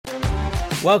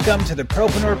Welcome to the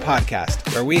Propreneur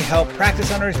Podcast, where we help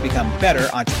practice owners become better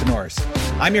entrepreneurs.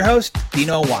 I'm your host,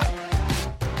 Dino Watt.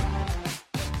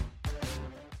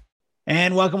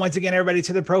 And welcome once again, everybody,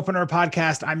 to the Propreneur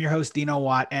Podcast. I'm your host, Dino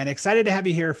Watt, and excited to have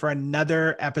you here for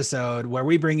another episode where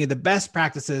we bring you the best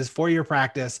practices for your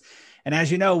practice. And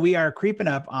as you know, we are creeping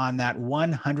up on that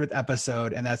 100th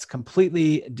episode, and that's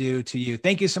completely due to you.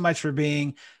 Thank you so much for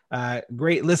being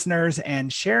great listeners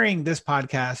and sharing this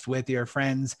podcast with your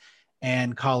friends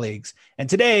and colleagues. And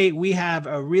today we have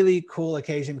a really cool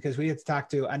occasion because we get to talk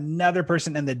to another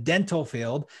person in the dental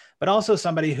field, but also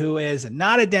somebody who is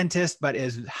not a dentist, but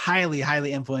is highly,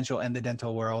 highly influential in the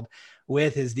dental world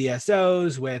with his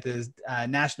DSOs, with his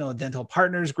National Dental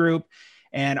Partners Group.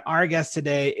 And our guest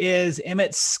today is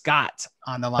Emmet Scott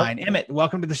on the line. Emmet,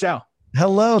 welcome to the show.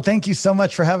 Hello. Thank you so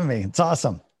much for having me. It's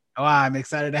awesome. Oh, I'm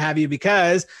excited to have you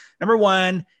because number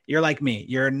one, you're like me.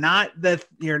 You're not the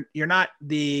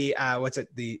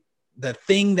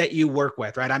thing that you work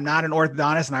with, right? I'm not an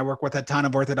orthodontist and I work with a ton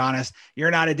of orthodontists.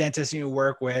 You're not a dentist and you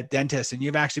work with dentists, and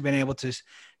you've actually been able to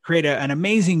create an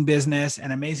amazing business,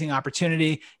 an amazing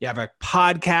opportunity. You have a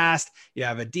podcast, you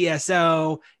have a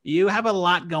DSO, you have a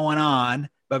lot going on.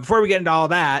 But before we get into all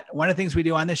that, one of the things we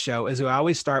do on this show is we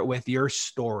always start with your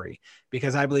story,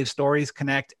 because I believe stories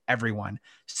connect everyone.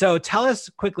 So tell us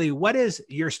quickly, what is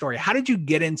your story? How did you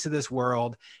get into this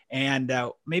world? And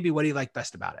maybe what do you like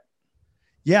best about it?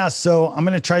 Yeah. So I'm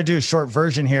going to try to do a short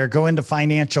version here, go into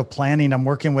financial planning. I'm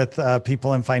working with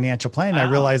people in financial planning. Wow.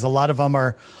 I realize a lot of them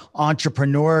are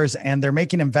entrepreneurs and they're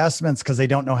making investments because they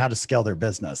don't know how to scale their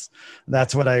business.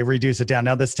 That's what I reduce it down.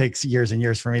 Now, this takes years and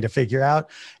years for me to figure out.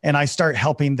 And I start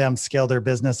helping them scale their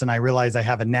business. And I realize I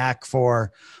have a knack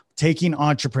for taking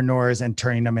entrepreneurs and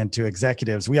turning them into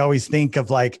executives. We always think of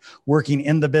like working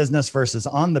in the business versus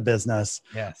on the business,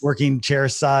 yes. Working chair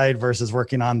side versus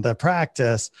working on the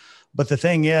practice. But the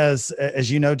thing is, as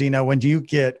you know, Dino, when you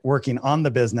get working on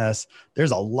the business,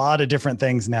 there's a lot of different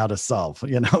things now to solve,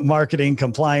 marketing,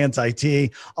 compliance,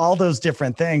 IT, all those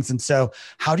different things. And so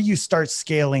how do you start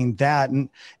scaling that? And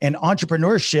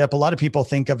entrepreneurship, a lot of people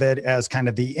think of it as kind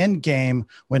of the end game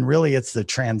when really it's the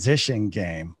transition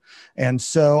game. And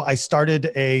so I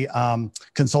started a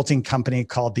consulting company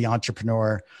called The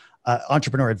Entrepreneur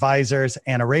Advisors,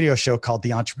 and a radio show called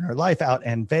The Entrepreneur Life out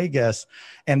in Vegas.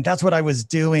 And that's what I was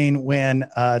doing when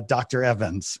Dr.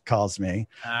 Evans calls me.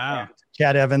 Oh.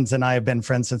 Chad Evans and I have been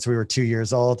friends since we were 2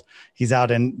 years old. He's out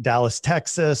in Dallas,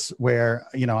 Texas, where,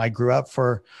 I grew up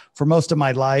for most of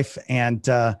my life. And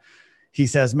he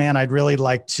says, man, I'd really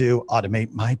like to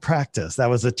automate my practice. That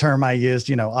was a term I used,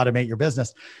 automate your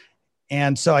business.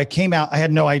 And so I came out, I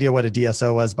had no idea what a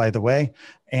DSO was, by the way.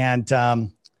 And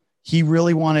he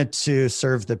really wanted to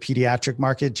serve the pediatric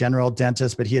market, general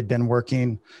dentist, but he had been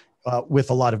working with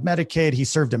a lot of Medicaid. He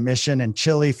served a mission in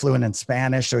Chile, fluent in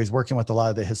Spanish. So he's working with a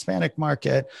lot of the Hispanic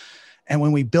market. And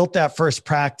when we built that first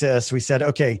practice, we said,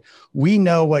 okay, we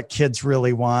know what kids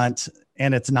really want.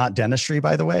 And it's not dentistry,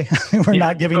 by the way. We're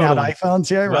not giving out iPhones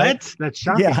here, right? What? That's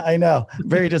shocking. Yeah, I know.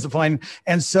 Very disappointing.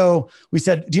 And so we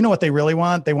said, do you know what they really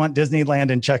want? They want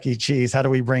Disneyland and Chuck E. Cheese. How do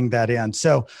we bring that in?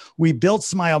 So we built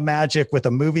Smile Magic with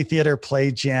a movie theater,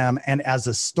 play gym, and as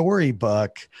a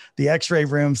storybook. The X-ray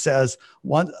room says,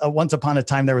 once upon a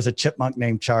time, there was a chipmunk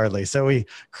named Charlie. So we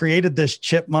created this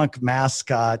chipmunk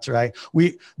mascot, right?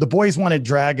 The boys wanted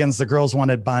dragons. The girls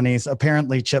wanted bunnies.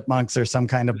 Apparently chipmunks are some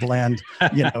kind of blend,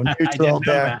 neutral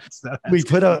there. We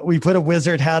put a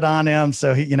wizard hat on him.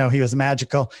 So he was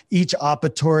magical. Each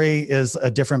operatory is a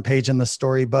different page in the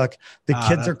storybook. The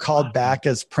kids are called back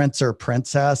as prince or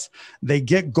princess. They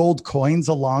get gold coins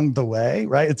along the way,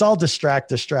 right? It's all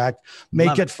distract,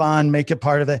 make it fun, make it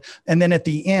part of it. And then at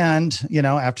the end,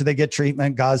 after they get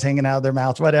treatment, gauze hanging out of their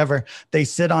mouth, whatever, they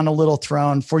sit on a little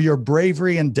throne. For your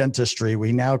bravery in dentistry,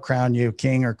 we now crown you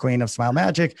king or queen of Smile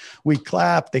Magic. We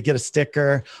clap, they get a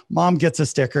sticker. Mom gets a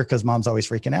sticker because mom's always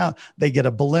freaking out. They get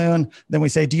a balloon. Then we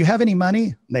say, do you have any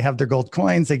money? They have their gold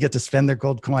coins. They get to spend their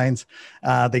gold coins.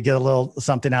 They get a little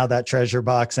something out of that treasure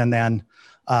box and then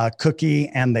cookie,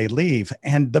 and they leave.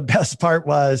 And the best part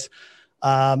was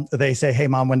they say, hey,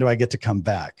 mom, when do I get to come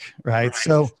back? Right.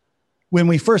 So when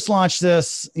we first launched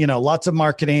this, lots of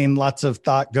marketing, lots of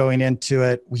thought going into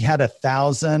it. We had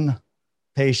 1,000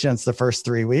 patients the first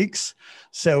 3 weeks.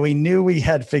 So we knew we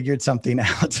had figured something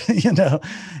out,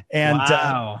 and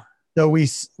wow. So we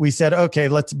said, okay,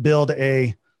 let's build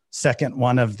a second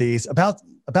one of these about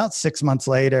 6 months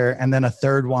later. And then a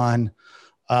third one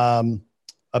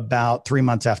about 3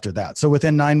 months after that. So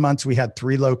within 9 months, we had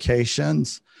 3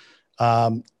 locations.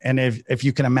 And if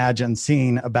you can imagine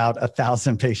seeing about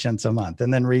 1,000 patients a month,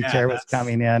 and then ReCare was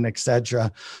coming in, et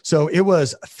cetera. So it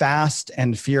was fast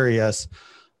and furious.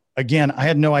 Again, I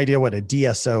had no idea what a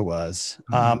DSO was,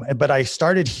 but I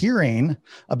started hearing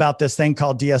about this thing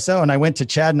called DSO. And I went to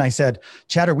Chad and I said,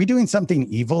 Chad, are we doing something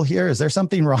evil here? Is there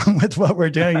something wrong with what we're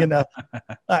doing?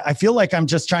 I feel like I'm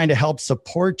just trying to help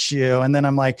support you. And then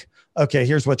I'm like, okay,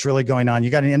 here's what's really going on. You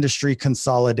got an industry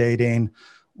consolidating.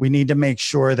 We need to make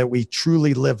sure that we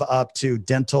truly live up to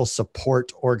dental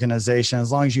support organization.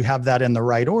 As long as you have that in the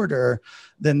right order,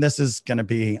 then this is going to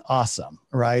be awesome.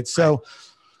 Right. So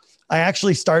I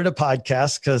actually started a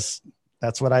podcast because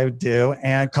that's what I would do,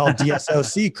 and called DSO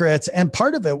Secrets. And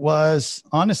part of it was,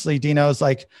 honestly, Dino, is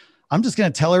like, I'm just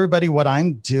going to tell everybody what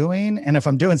I'm doing. And if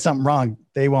I'm doing something wrong,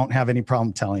 they won't have any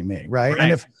problem telling me. Right.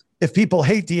 And if people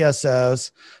hate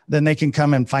DSOs, then they can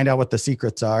come and find out what the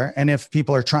secrets are. And if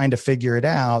people are trying to figure it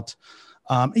out,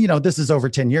 this is over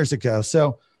 10 years ago.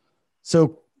 So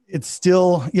it's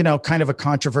still, kind of a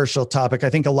controversial topic. I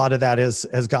think a lot of that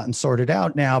has gotten sorted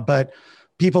out now, but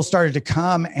people started to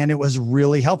come and it was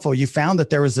really helpful. You found that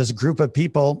there was this group of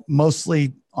people,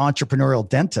 mostly entrepreneurial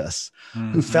dentists,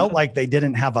 who felt like they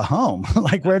didn't have a home.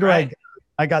 Like, where do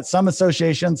I got some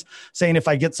associations saying if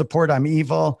I get support, I'm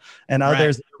evil, and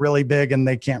others are really big and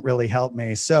they can't really help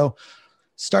me. So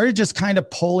started just kind of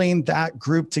pulling that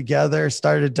group together,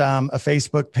 started a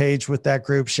Facebook page with that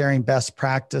group, sharing best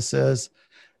practices.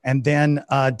 And then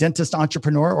Dentist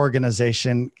Entrepreneur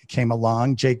Organization came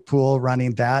along, Jake Poole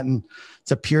running that. And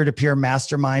it's a peer-to-peer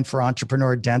mastermind for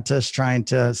entrepreneur dentists trying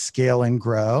to scale and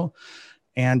grow.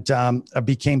 And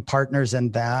became partners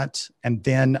in that. And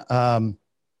then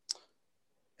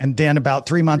about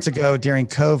 3 months ago during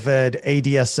COVID,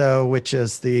 ADSO, which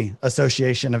is the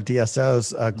Association of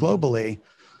DSOs globally,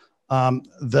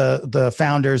 the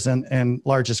founders and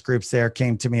largest groups there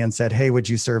came to me and said, hey, would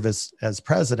you serve as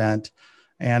president?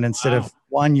 And instead of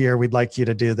 1 year, we'd like you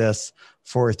to do this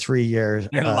for 3 years.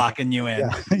 They're locking you in.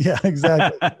 Yeah,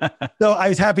 exactly. So I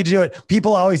was happy to do it.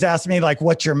 People always ask me, like,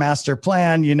 what's your master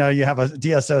plan? You have a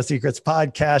DSO Secrets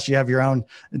podcast. You have your own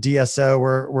DSO.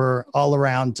 We're all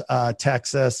around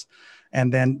Texas,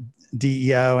 and then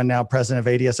DEO, and now president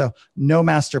of ADSO. No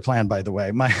master plan, by the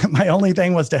way. My only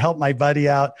thing was to help my buddy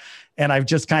out. And I've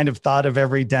just kind of thought of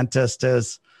every dentist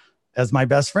as my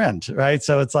best friend, right?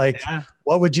 So it's like,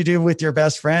 what would you do with your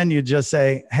best friend? You just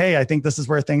say, hey, I think this is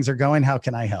where things are going. How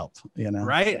can I help?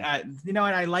 Right. And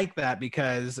I like that,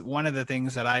 because one of the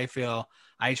things that I feel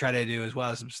I try to do as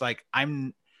well is just like,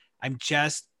 I'm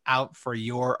just out for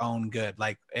your own good.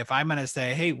 Like, if I'm going to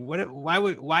say, hey,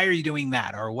 why are you doing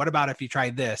that? Or what about if you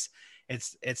tried this?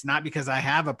 It's not because I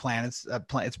have a plan.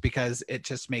 It's because it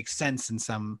just makes sense in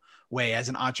some way. As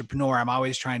an entrepreneur, I'm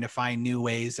always trying to find new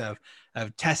ways of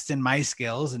testing my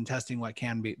skills and testing what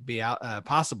can be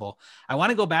possible. I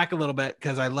want to go back a little bit,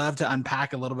 because I love to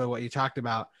unpack a little bit what you talked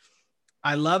about.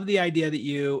 I love the idea that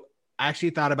you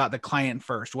actually thought about the client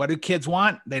first. What do kids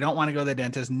want? They don't want to go to the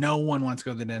dentist. No one wants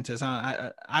to go to the dentist.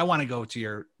 I want to go to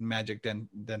your Magic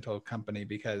Dental company,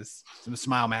 because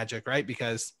Smile Magic, right?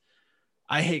 Because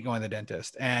I hate going to the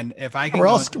dentist. And if I can, we're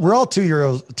all 2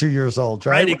 years old,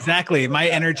 right? Right. Exactly. My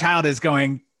inner child is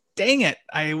going, dang it,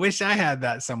 I wish I had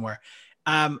that somewhere.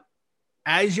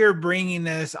 As you're bringing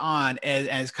this on,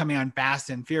 as coming on fast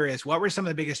and furious, what were some of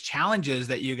the biggest challenges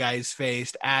that you guys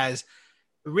faced as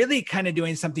really kind of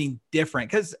doing something different?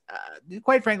 Because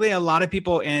quite frankly, a lot of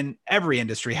people in every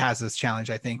industry has this challenge,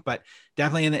 I think, but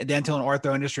definitely in the dental and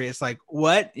ortho industry, it's like,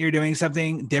 what, you're doing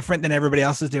something different than everybody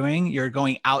else is doing. You're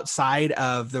going outside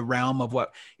of the realm of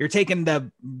what you're taking,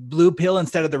 the blue pill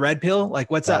instead of the red pill. Like,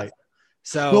 what's up?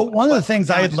 So, well, one of the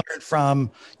things I had learned from,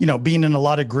 being in a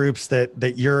lot of groups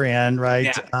that you're in, right?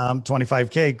 Yeah.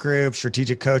 25K group,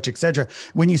 strategic coach, et cetera.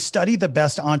 When you study the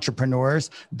best entrepreneurs,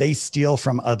 they steal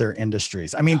from other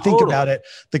industries. I mean, think about it.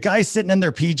 The guys sitting in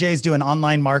their PJs doing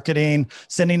online marketing,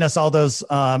 sending us all those,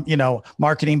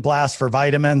 marketing blasts for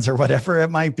vitamins or whatever it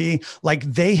might be. Like,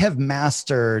 they have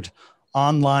mastered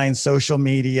online, social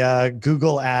media,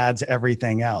 Google ads,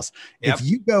 everything else. Yep. If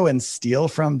you go and steal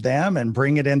from them and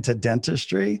bring it into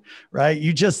dentistry, right?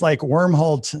 You just like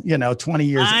wormholed, 20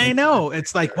 years. I know.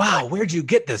 It's like, wow, where'd you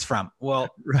get this from? Well,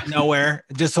 nowhere.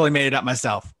 Just totally made it up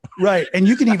myself. Right. And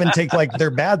you can even take like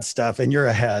their bad stuff and you're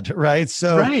ahead. Right.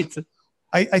 So,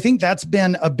 I think that's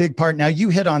been a big part. Now, you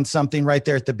hit on something right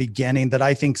there at the beginning that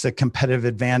I think is a competitive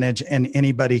advantage and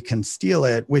anybody can steal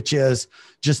it, which is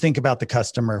just think about the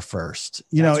customer first.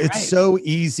 It's so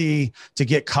easy to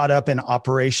get caught up in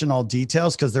operational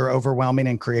details because they're overwhelming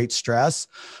and create stress.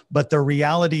 But the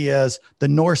reality is the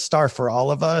North Star for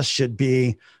all of us should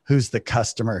be who's the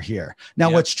customer here.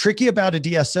 Now, what's tricky about a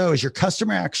DSO is your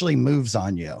customer actually moves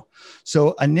on you.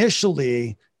 So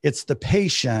initially it's the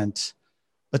patient,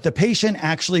 but the patient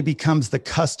actually becomes the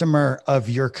customer of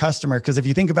your customer. Because if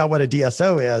you think about what a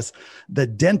DSO is, the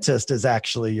dentist is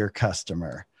actually your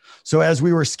customer. So as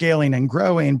we were scaling and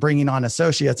growing, bringing on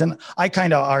associates, and I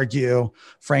kind of argue,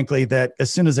 frankly, that as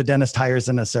soon as a dentist hires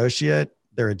an associate,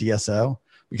 they're a DSO.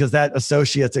 Because that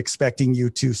associate's expecting you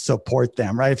to support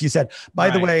them, right? If you said, by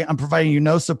the way, I'm providing you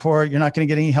no support, you're not going to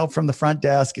get any help from the front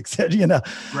desk, etc.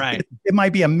 Right. It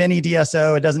might be a mini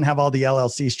DSO. It doesn't have all the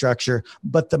LLC structure,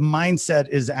 but the mindset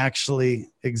is actually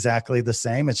exactly the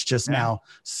same. It's just now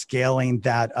scaling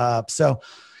that up. So,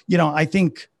 I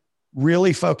think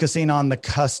really focusing on the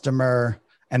customer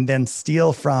and then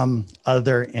steal from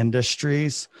other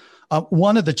industries.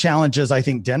 One of the challenges I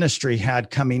think dentistry had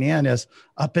coming in is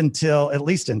up until, at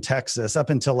least in Texas, up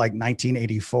until like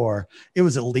 1984, it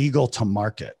was illegal to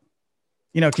market.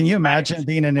 Can you imagine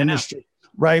being in an industry,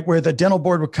 right, where the dental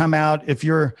board would come out if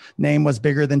your name was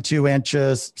bigger than 2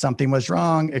 inches, something was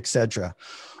wrong, et cetera.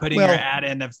 Putting your ad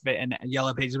in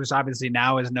Yellow Pages, which obviously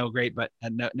now is no good, but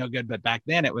back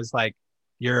then it was like,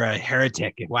 you're a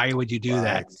heretic. Why would you do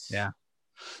that? Yeah.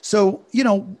 So,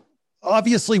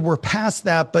 obviously we're past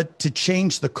that, but to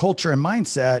change the culture and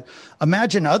mindset,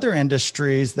 imagine other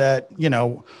industries that,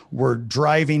 were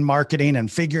driving marketing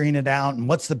and figuring it out and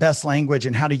what's the best language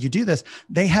and how do you do this?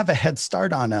 They have a head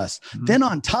start on us. Mm-hmm. Then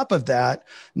on top of that,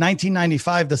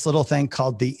 1995, this little thing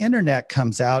called the internet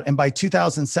comes out. And by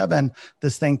 2007,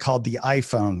 this thing called the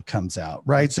iPhone comes out,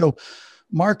 right? So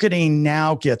marketing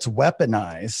now gets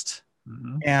weaponized.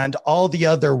 Mm-hmm. And all the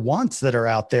other wants that are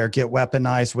out there get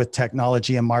weaponized with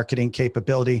technology and marketing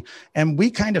capability. And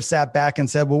we kind of sat back and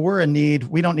said, well, we're in need.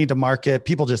 We don't need to market.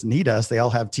 People just need us. They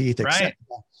all have teeth, etc.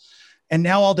 And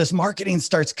now all this marketing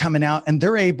starts coming out and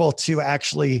they're able to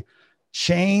actually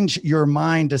change your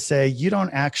mind to say, you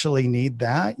don't actually need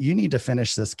that. You need to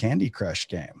finish this Candy Crush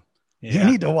game. You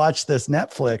need to watch this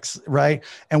Netflix, right?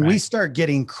 And we start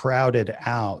getting crowded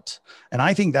out. And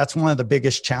I think that's one of the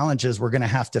biggest challenges we're going to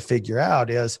have to figure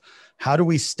out is how do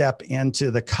we step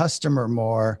into the customer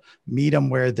more, meet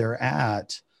them where they're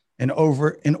at, and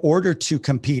in order to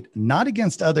compete, not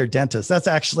against other dentists. That's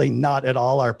actually not at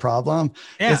all our problem.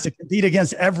 It's to compete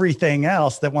against everything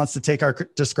else that wants to take our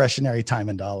discretionary time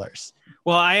and dollars.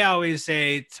 Well, I always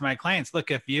say to my clients,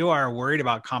 look, if you are worried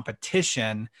about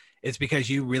competition, it's because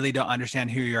you really don't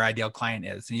understand who your ideal client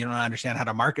is and you don't understand how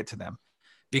to market to them,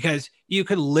 because you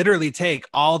could literally take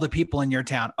all the people in your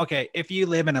town. Okay, if you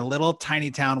live in a little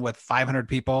tiny town with 500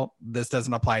 people, this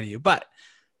doesn't apply to you. But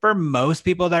for most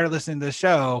people that are listening to the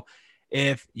show,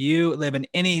 if you live in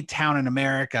any town in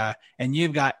America and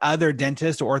you've got other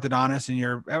dentists or orthodontists in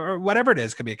or whatever it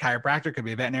is, could be a chiropractor, could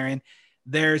be a veterinarian,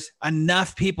 there's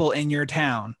enough people in your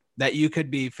town that you could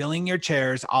be filling your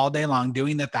chairs all day long,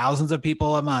 doing the thousands of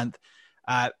people a month,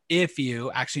 if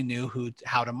you actually knew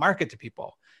how to market to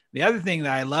people. The other thing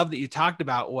that I love that you talked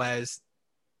about was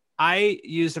I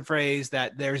used a phrase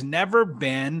that there's never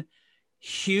been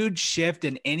huge shift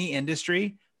in any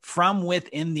industry from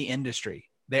within the industry.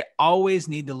 They always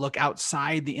need to look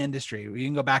outside the industry. You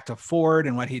can go back to Ford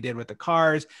and what he did with the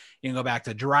cars. You can go back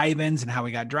to drive-ins and how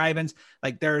we got drive-ins.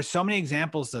 Like there are so many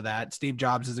examples of that. Steve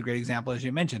Jobs is a great example, as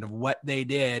you mentioned, of what they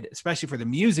did, especially for the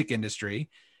music industry,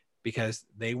 because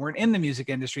they weren't in the music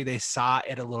industry. They saw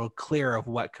it a little clearer of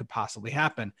what could possibly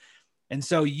happen. And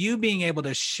so you being able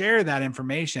to share that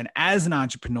information as an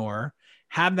entrepreneur,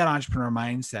 have that entrepreneur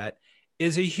mindset,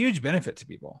 is a huge benefit to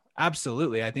people.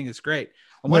 Absolutely. I think it's great.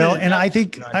 Well, and I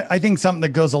think something that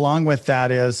goes along with that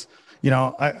is,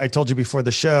 I told you before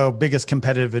the show, biggest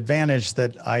competitive advantage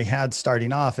that I had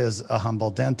starting off is a humble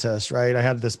dentist, right? I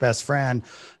had this best friend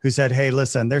who said, hey,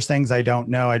 listen, there's things I don't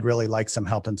know. I'd really like some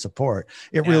help and support.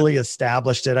 It really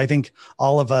established it. I think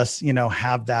all of us,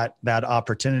 have that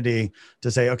opportunity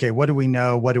to say, okay, what do we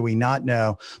know? What do we not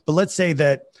know? But let's say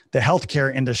that the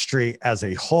healthcare industry as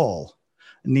a whole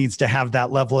needs to have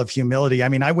that level of humility. I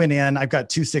mean, I went in, I've got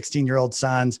 2 16-year-old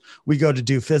sons. We go to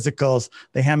do physicals.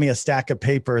 They hand me a stack of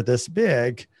paper this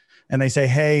big and they say,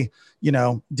 hey,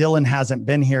 Dylan hasn't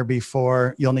been here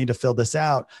before. You'll need to fill this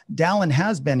out. Dallin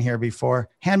has been here before.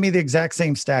 Hand me the exact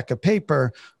same stack of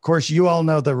paper. Of course, you all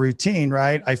know the routine,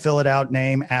 right? I fill it out,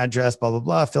 name, address, blah, blah,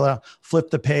 blah. Fill it out, flip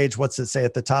the page. What's it say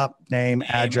at the top? Name,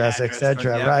 address,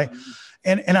 etc. Right?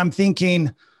 And I'm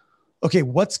thinking, okay,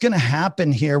 what's going to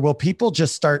happen here? Will people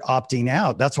just start opting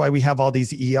out? That's why we have all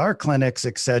these ER clinics,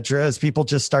 et cetera, as people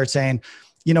just start saying,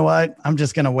 you know what? I'm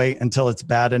just going to wait until it's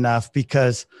bad enough,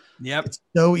 because it's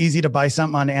so easy to buy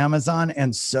something on Amazon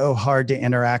and so hard to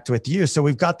interact with you. So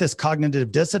we've got this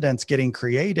cognitive dissonance getting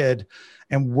created,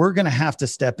 and we're going to have to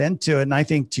step into it. And I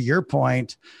think, to your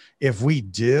point, if we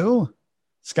do,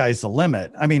 sky's the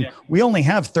limit. I mean, we only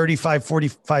have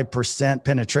 45%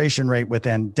 penetration rate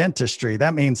within dentistry.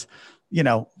 That means,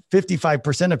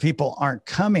 55% of people aren't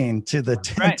coming to the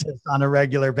dentist on a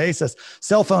regular basis.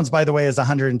 Cell phones, by the way, is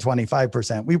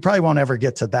 125%. We probably won't ever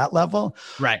get to that level.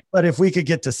 Right. But if we could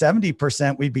get to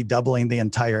 70%, we'd be doubling the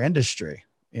entire industry.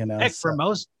 Heck, for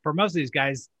most of these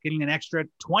guys, getting an extra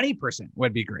 20%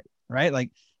 would be great. Right.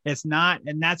 Like, it's not.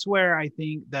 And that's where I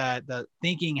think that the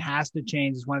thinking has to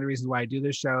change. Is one of the reasons why I do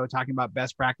this show, talking about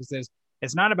best practices.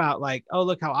 It's not about like, oh,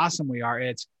 look how awesome we are.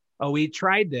 It's, oh, we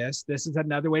tried this. This is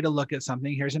another way to look at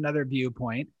something. Here's another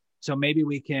viewpoint. So maybe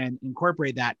we can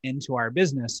incorporate that into our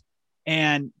business,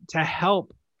 and to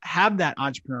help have that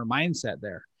entrepreneur mindset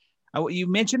there. You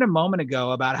mentioned a moment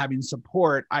ago about having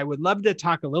support. I would love to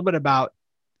talk a little bit about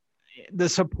the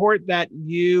support that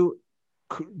you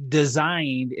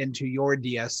designed into your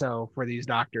DSO for these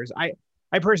doctors. I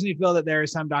personally feel that there are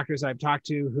some doctors I've talked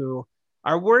to who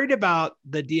are worried about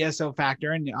the DSO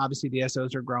factor. And obviously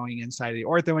DSOs are growing inside the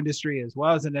ortho industry as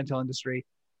well as the dental industry,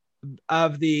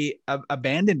 of the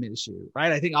abandonment issue,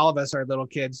 right? I think all of us are little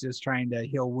kids just trying to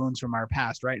heal wounds from our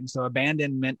past, right? And so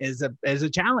abandonment is a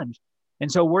challenge.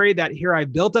 And so worried that here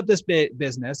I've built up this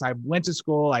business, I went to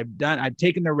school, I've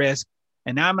taken the risk,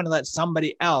 and now I'm going to let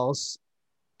somebody else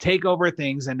take over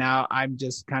things. And now I'm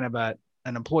just kind of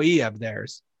an employee of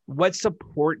theirs. What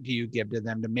support do you give to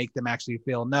them to make them actually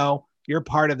feel, no, you're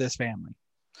part of this family?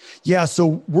 Yeah.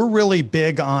 So we're really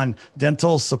big on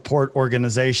dental support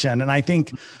organization. And I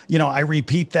think, I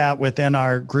repeat that within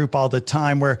our group all the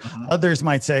time, where others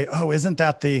might say, oh, isn't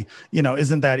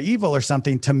that evil or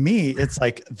something? To me, it's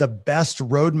like the best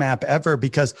roadmap ever,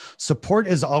 because support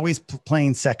is always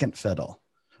playing second fiddle.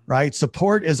 Right?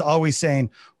 Support is always saying,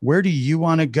 where do you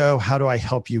want to go? How do I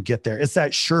help you get there? It's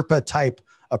that Sherpa type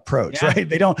approach, right?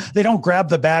 They don't grab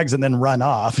the bags and then run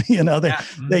off.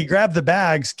 They grab the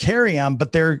bags, carry them,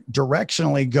 but they're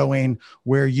directionally going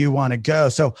where you want to go.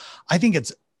 So I think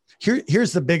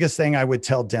here's the biggest thing I would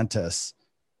tell dentists.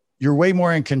 You're way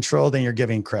more in control than you're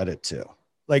giving credit to.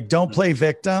 Like, don't play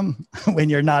victim when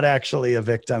you're not actually a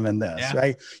victim in this,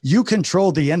 right? You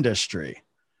control the industry,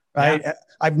 right? Yeah.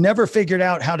 I've never figured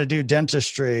out how to do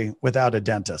dentistry without a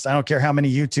dentist. I don't care how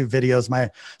many YouTube videos my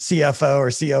CFO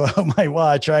or COO might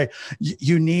watch, right?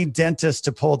 You need dentists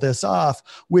to pull this off,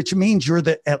 which means you're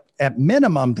at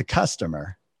minimum, the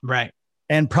customer. Right.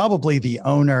 And probably the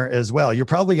owner as well. You're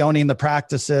probably owning the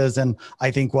practices. And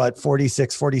I think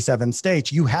 46, 47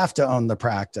 states, you have to own the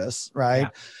practice, right? Yeah.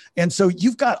 And so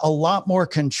you've got a lot more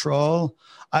control.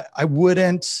 I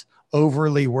wouldn't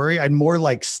overly worry. I'd more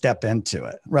like step into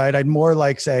it, right? I'd more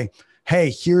like say, hey,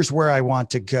 here's where I want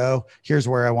to go. Here's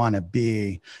where I want to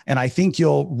be. And I think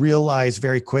you'll realize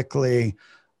very quickly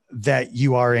that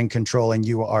you are in control and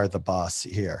you are the boss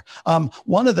here.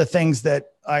 One of the things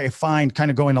that I find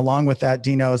kind of going along with that,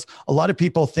 Dino, is a lot of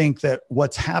people think that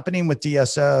what's happening with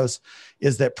DSOs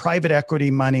is that private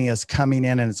equity money is coming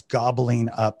in and it's gobbling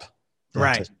up.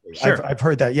 Right. Sure. I've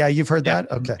heard that. Yeah. You've heard that?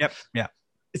 Okay. Yep. Yeah.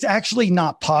 It's actually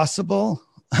not possible,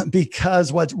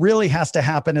 because what really has to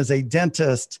happen is a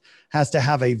dentist has to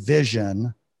have a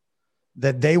vision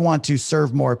that they want to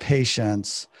serve more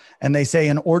patients. And they say,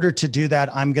 in order to do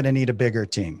that, I'm going to need a bigger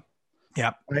team.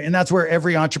 Yeah. Right? And that's where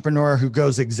every entrepreneur who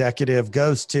goes executive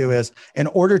goes to, is in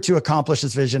order to accomplish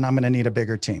this vision, I'm going to need a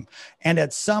bigger team. And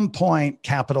at some point,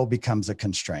 capital becomes a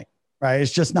constraint, right?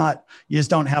 It's just not, you just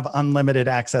don't have unlimited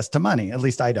access to money. At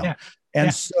least I don't. Yeah.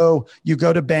 And so you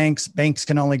go to banks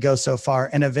can only go so far.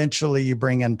 And eventually you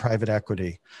bring in private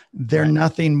equity. They're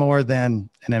nothing more than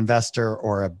an investor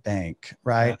or a bank,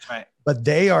 right? That's right. But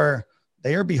they are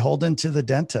beholden to the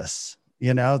dentists.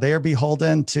 They are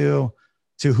beholden to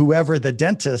whoever the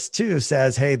dentist too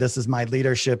says, hey, this is my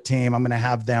leadership team. I'm going to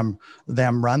have them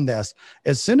run this.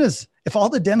 If all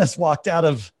the dentists walked out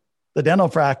of the dental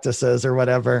practices or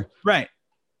whatever, right?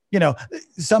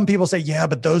 Some people say, yeah,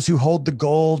 but those who hold the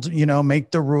gold,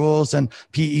 make the rules, and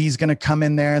PE is going to come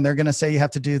in there and they're going to say you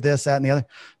have to do this, that, and the other.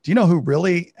 Do you know who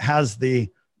really has the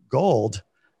gold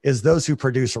is those who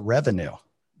produce revenue,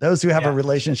 those who have a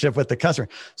relationship with the customer.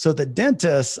 So the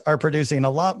dentists are producing a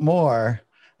lot more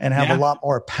and have a lot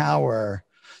more power.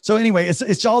 So anyway,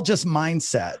 it's all just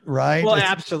mindset, right? Well,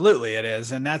 absolutely it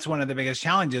is. And that's one of the biggest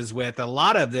challenges with a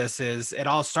lot of this is it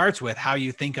all starts with how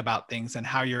you think about things and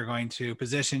how you're going to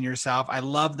position yourself. I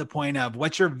love the point of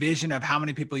what's your vision of how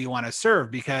many people you want to serve,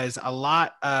 because a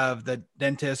lot of the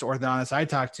dentists, orthodontists I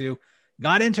talked to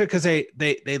got into it because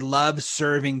they love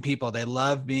serving people. They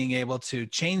love being able to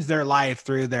change their life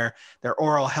through their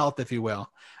oral health, if you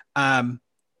will.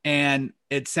 And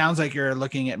it sounds like you're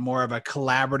looking at more of a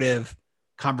collaborative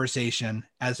conversation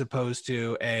as opposed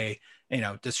to a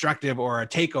destructive or a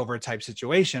takeover type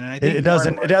situation. And I think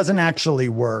it doesn't actually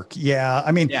work. Yeah.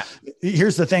 I mean,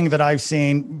 here's the thing that I've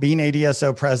seen being a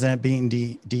DSO president, being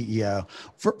DEO.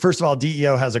 First of all,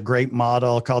 DEO has a great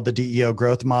model called the DEO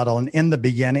growth model. And in the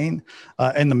beginning,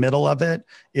 in the middle of it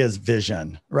is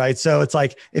vision, right? So it's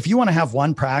like, if you want to have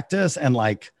one practice and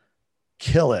like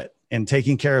kill it in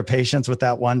taking care of patients with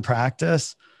that one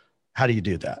practice, how do you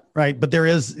do that? Right. But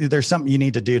there's something you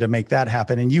need to do to make that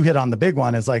happen. And you hit on the big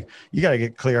one is like, you got to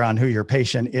get clear on who your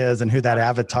patient is and who that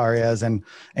avatar is and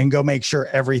go make sure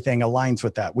everything aligns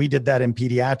with that. We did that in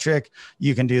pediatric.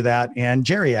 You can do that in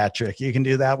geriatric. You can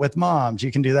do that with moms.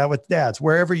 You can do that with dads,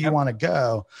 wherever you want to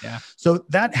go. Yeah. So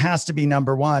that has to be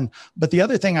number one. But the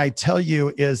other thing I tell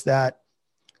you is that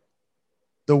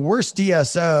the worst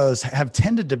DSOs have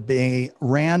tended to be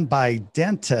ran by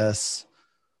dentists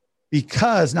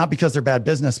not because they're bad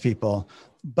business people,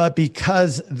 but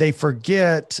because they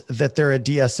forget that they're a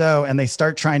DSO and they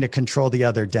start trying to control the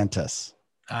other dentists.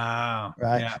 Oh,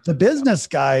 right. Yeah. The business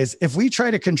guys, if we try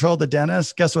to control the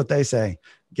dentist, guess what they say?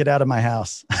 Get out of my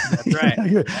house. That's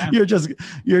right.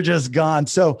 You're just gone.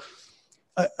 So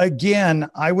again,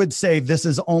 I would say this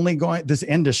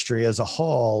industry as a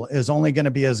whole is only going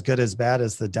to be as good as bad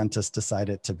as the dentist decide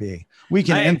it to be. We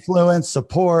can influence,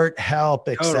 support, help,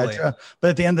 etc.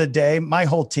 But at the end of the day, my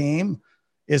whole team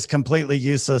is completely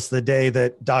useless the day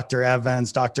that Dr.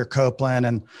 Evans, Dr. Copeland,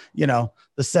 and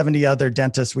the 70 other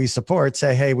dentists we support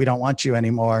say, hey, we don't want you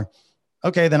anymore.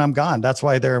 Okay, then I'm gone. That's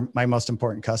why they're my most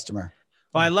important customer.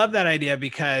 Well, I love that idea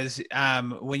because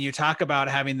when you talk about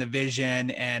having the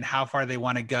vision and how far they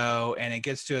want to go, and it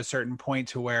gets to a certain point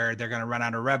to where they're going to run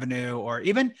out of revenue, or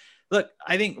even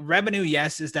I think revenue,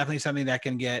 yes, is definitely something that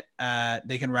can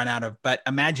they can run out of, but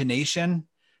imagination,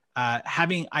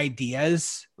 having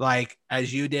ideas like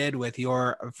as you did with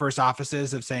your first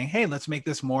offices of saying, hey, let's make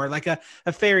this more like a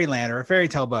fairyland or a fairy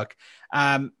tale book.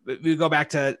 We go back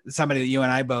to somebody that you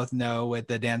and I both know with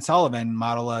the Dan Sullivan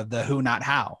model of the who, not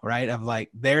how, right? Of like,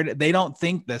 they don't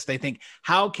think this. They think,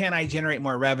 how can I generate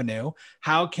more revenue?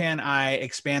 How can I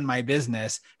expand my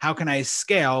business? How can I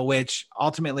scale? Which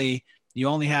ultimately you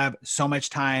only have so much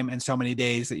time and so many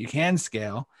days that you can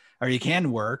scale or you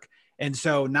can work. And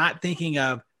so not thinking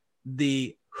of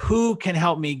the who can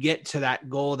help me get to that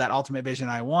goal, that ultimate vision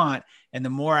I want. And the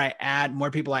more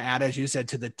people I add, as you said,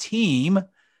 to the team,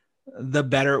 the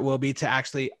better it will be to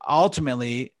actually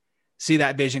ultimately see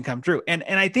that vision come true. And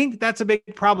I think that's a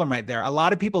big problem right there. A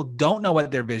lot of people don't know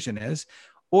what their vision is,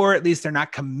 or at least they're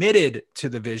not committed to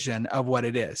the vision of what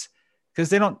it is because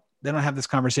they don't have this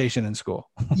conversation in school.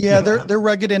 Yeah, they're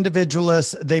rugged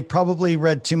individualists. They probably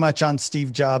read too much on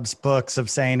Steve Jobs' books of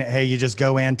saying, hey, you just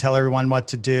go in, tell everyone what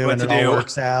to do, and it all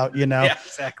works out, Yeah,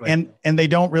 exactly. And they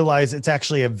don't realize it's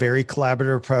actually a very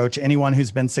collaborative approach. Anyone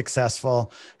who's been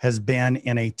successful has been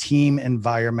in a team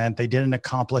environment. They didn't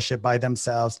accomplish it by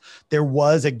themselves. There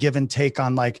was a give and take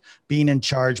on like being in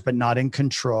charge, but not in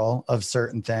control of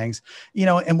certain things.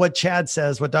 And what Chad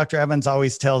says, what Dr. Evans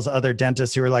always tells other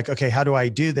dentists who are like, okay, how do I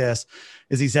do this?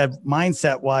 Is he said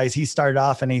mindset wise, he started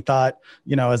off and he thought,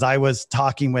 as I was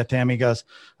talking with him, he goes,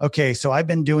 okay, so I've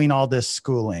been doing all this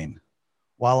schooling.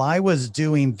 While I was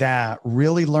doing that,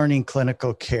 really learning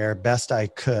clinical care best I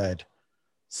could,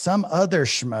 some other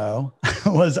schmo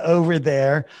was over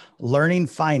there learning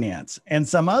finance and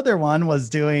some other one was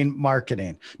doing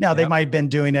marketing. Now they might've been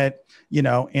doing it, in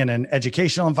an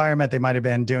educational environment. They might've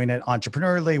been doing it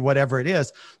entrepreneurially, whatever it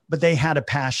is, but they had a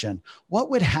passion. What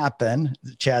would happen,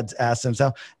 Chad asked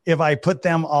himself, if I put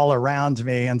them all around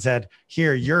me and said,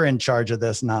 here, you're in charge of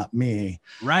this, not me.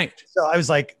 Right. So I was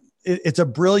like, it's a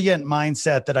brilliant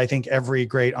mindset that I think every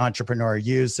great entrepreneur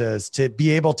uses to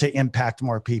be able to impact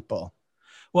more people.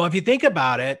 Well, if you think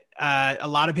about it, a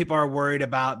lot of people are worried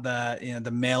about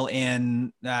the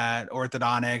mail-in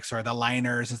orthodontics or the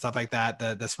liners and stuff like that,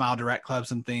 the Smile Direct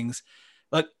clubs and things.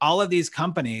 Look, all of these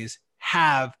companies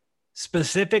have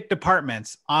specific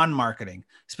departments on marketing,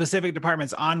 specific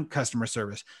departments on customer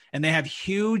service, and they have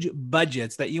huge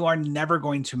budgets that you are never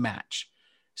going to match.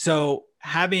 So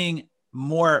having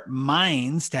more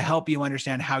minds to help you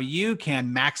understand how you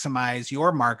can maximize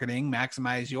your marketing,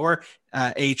 maximize your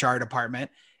HR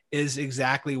department is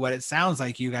exactly what it sounds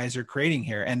like you guys are creating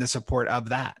here, and the support of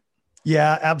that.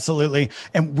 Yeah, absolutely.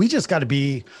 And we just got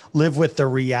to live with the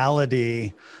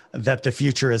reality that the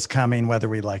future is coming, whether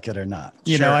we like it or not.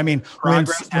 You know, I mean, when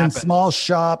small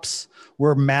shops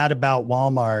were mad about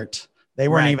Walmart, they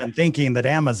weren't even thinking that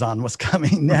Amazon was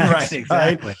coming next. Right,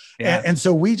 exactly. Right? Yeah. And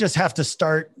so we just have to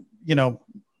start,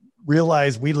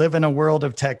 realize we live in a world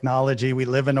of technology. We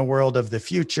live in a world of the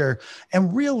future.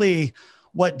 And really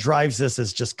what drives this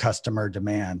is just customer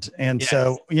demand. And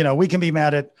so, we can be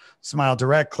mad at Smile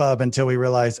Direct Club until we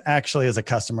realize, actually, as a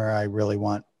customer, I really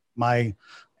want my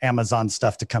Amazon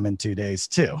stuff to come in 2 days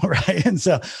too. Right. And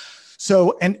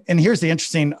and here's the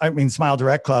interesting, Smile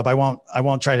Direct Club, I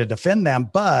won't try to defend them,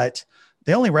 but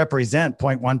they only represent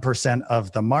 0.1%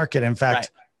 of the market. In fact,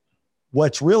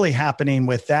 what's really happening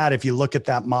with that, if you look at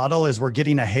that model, is we're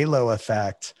getting a halo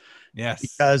effect. Yes.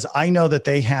 Because I know that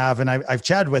they have, and I've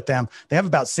chatted with them, they have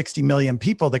about 60 million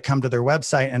people that come to their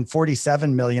website, and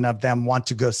 47 million of them want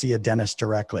to go see a dentist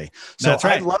directly. So that's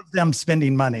right. I love them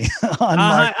spending money on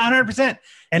 100%.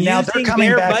 And now they're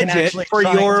coming back and actually for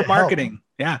your marketing.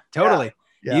 Yeah, totally.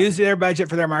 Yeah. Use their budget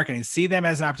for their marketing. See them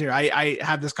as an opportunity. I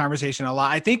have this conversation a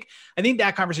lot. I think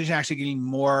that conversation actually getting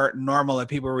more normal if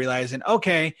people are realizing,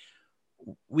 okay,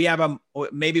 we have a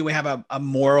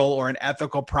moral or an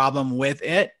ethical problem with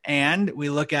it. And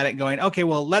we look at it going, okay,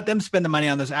 well, let them spend the money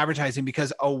on this advertising,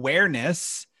 because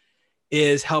awareness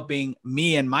is helping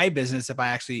me and my business if I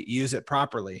actually use it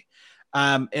properly.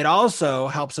 It also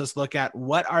helps us look at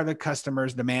what are the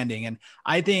customers demanding. And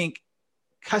I think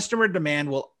customer demand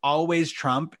will always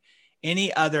trump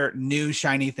any other new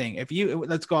shiny thing.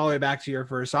 Let's go all the way back to your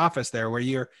first office there, where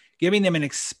you're giving them an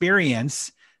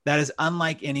experience that is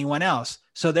unlike anyone else.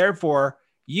 So therefore,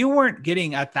 you weren't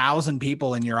getting 1,000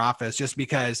 people in your office just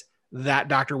because that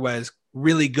doctor was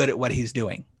really good at what he's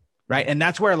doing, right? And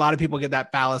that's where a lot of people get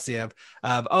that fallacy of,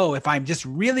 oh, if I'm just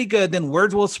really good, then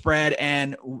words will spread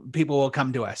and people will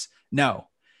come to us. No,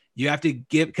 you have to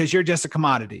give, because you're just a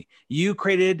commodity. You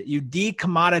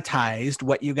decommoditized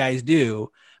what you guys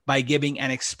do by giving an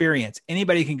experience.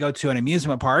 Anybody can go to an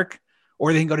amusement park,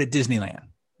 or they can go to Disneyland.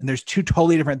 And there's two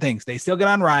totally different things. They still get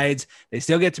on rides. They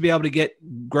still get to be able to get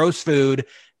gross food,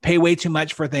 pay way too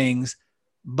much for things,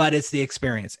 but it's the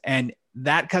experience. And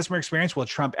that customer experience will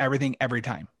trump everything every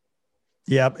time.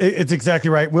 Yeah, it's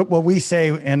exactly right. What we say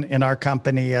in our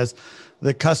company is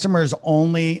the customer is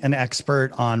only an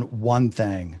expert on one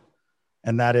thing,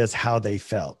 and that is how they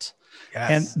felt.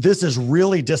 Yes. And this is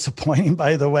really disappointing,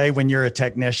 by the way, when you're a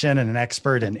technician and an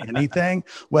expert in anything,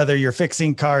 whether you're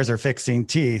fixing cars or fixing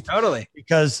teeth. Totally.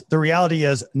 Because the reality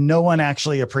is no one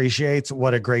actually appreciates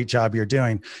what a great job you're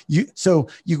doing. So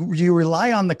you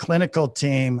rely on the clinical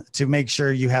team to make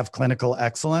sure you have clinical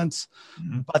excellence.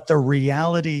 Mm-hmm. But the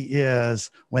reality is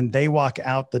when they walk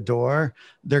out the door,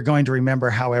 they're going to remember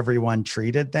how everyone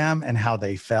treated them and how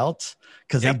they felt.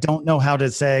 Because they don't know how to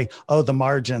say, oh, the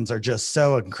margins are just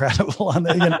so incredible on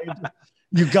the,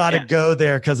 you got to go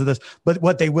there because of this. But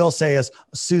what they will say is,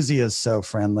 Susie is so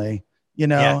friendly.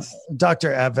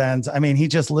 Dr. Evans, he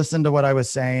just listened to what I was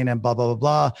saying and blah, blah, blah,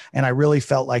 blah. And I really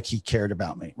felt like he cared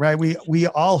about me, right? We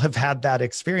all have had that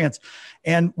experience.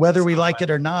 And whether we like it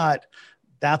or not,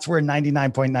 that's where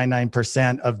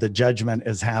 99.99% of the judgment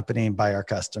is happening by our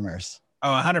customers. Oh,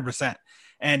 100%.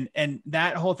 And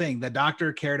that whole thing, the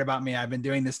doctor cared about me. I've been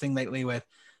doing this thing lately with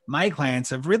my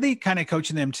clients of really kind of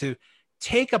coaching them to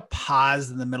take a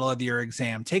pause in the middle of your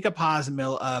exam, take a pause in the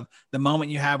middle of the moment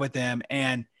you have with them,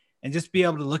 and just be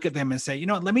able to look at them and say, you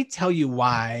know what, let me tell you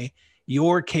why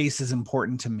your case is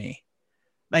important to me.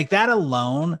 Like that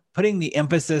alone, putting the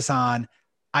emphasis on,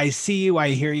 I see you, I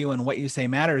hear you, and what you say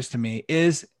matters to me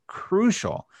is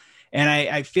crucial. And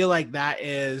I feel like that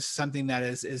is something that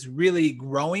is really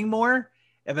growing more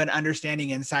of an understanding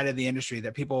inside of the industry,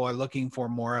 that people are looking for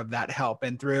more of that help.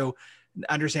 And through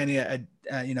understanding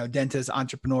a dentist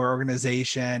entrepreneur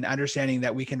organization, understanding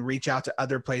that we can reach out to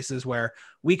other places where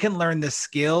we can learn the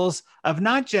skills of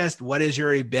not just what is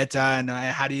your EBITDA and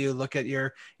how do you look at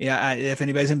your, if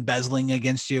anybody's embezzling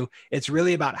against you. It's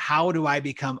really about how do I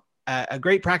become a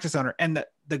great practice owner. And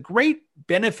the great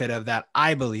benefit of that,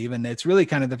 I believe, and it's really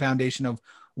kind of the foundation of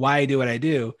why I do what I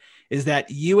do, is that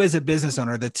you as a business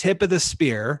owner, the tip of the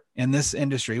spear in this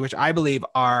industry, which I believe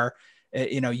are,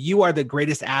 you are the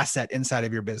greatest asset inside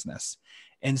of your business.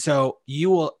 And so you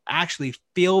will actually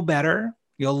feel better.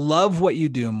 You'll love what you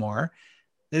do more.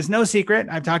 There's no secret.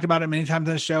 I've talked about it many times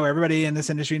on the show. Everybody in this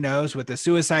industry knows, with the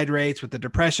suicide rates, with the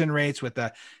depression rates, with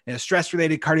the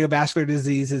stress-related cardiovascular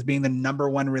diseases being the number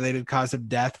one related cause of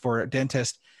death for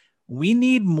dentists, we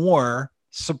need more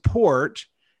support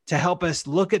to help us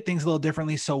look at things a little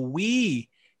differently so we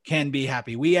can be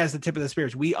happy. We, as the tip of the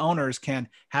spears, we owners can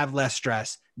have less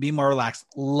stress, be more relaxed,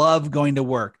 love going to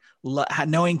work,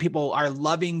 knowing people are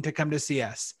loving to come to see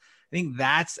us. I think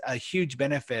that's a huge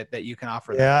benefit that you can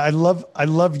offer. Yeah, I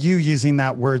love you using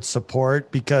that word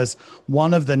support, because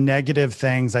one of the negative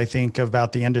things I think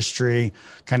about the industry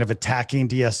kind of attacking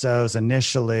DSOs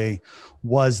initially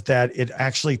was that it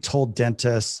actually told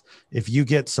dentists, if you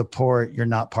get support, you're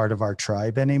not part of our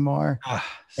tribe anymore.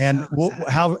 And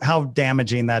how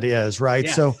damaging that is, right?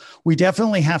 Yes. So we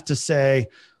definitely have to say,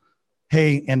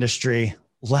 hey, industry,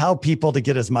 allow people to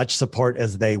get as much support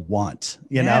as they want,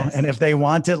 you know, and if they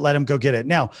want it, let them go get it.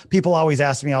 Now, people always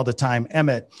ask me all the time,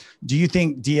 Emmet, do you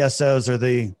think DSOs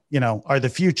are the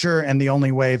future and the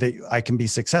only way that I can be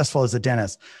successful as a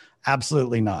dentist?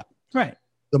 Absolutely not. Right.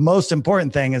 The most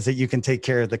important thing is that you can take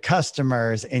care of the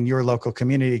customers in your local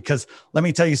community. Because let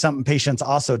me tell you something patients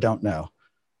also don't know.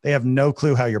 They have no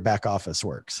clue how your back office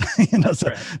works.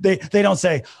 So they don't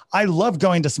say, I love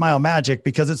going to Smile Magic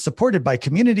because it's supported by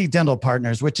community dental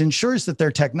partners, which ensures that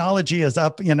their technology is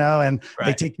up, and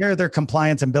they take care of their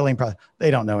compliance and billing process.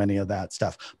 They don't know any of that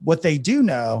stuff. What they do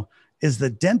know is the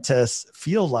dentists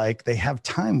feel like they have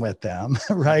time with them,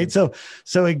 right? Mm-hmm.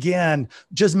 So again,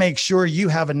 just make sure you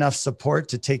have enough support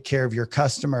to take care of your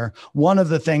customer. One of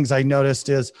the things I noticed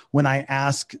is when I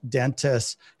ask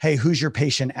dentists, hey, who's your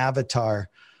patient avatar?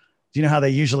 Do you know how they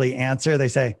usually answer? They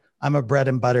say, I'm a bread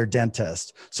and butter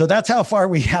dentist. So that's how far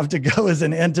we have to go as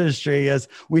an industry, is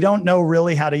we don't know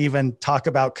really how to even talk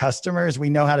about customers. We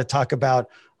know how to talk about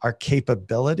our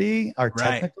capability, our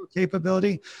technical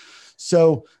capability.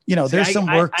 So, there's some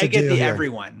work to do. I get here.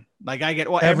 Everyone. Like I get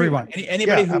everyone.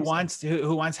 Anybody who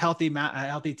wants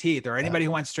healthy teeth, or anybody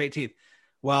who wants straight teeth.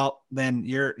 Well, then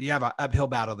you have an uphill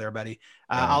battle there, buddy.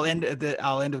 I'll end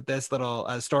with this little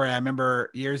story. I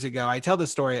remember years ago, I tell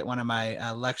this story at one of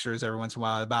my lectures every once in a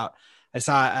while about, I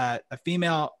saw a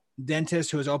female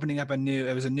dentist who was opening up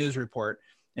it was a news report,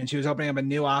 and she was opening up a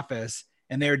new office,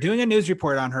 and they were doing a news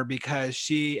report on her because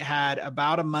she had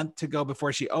about a month to go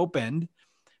before she opened,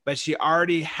 but she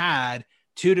already had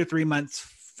 2 to 3 months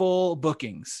full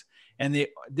bookings. And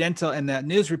the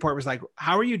news report was like,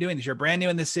 how are you doing this? You're brand new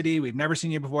in the city. We've never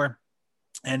seen you before.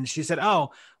 And she said,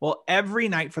 oh, well, every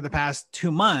night for the past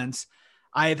 2 months,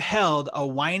 I've held a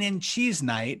wine and cheese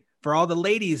night for all the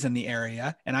ladies in the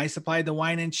area. And I supplied the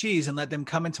wine and cheese and let them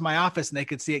come into my office and they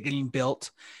could see it getting built.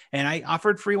 And I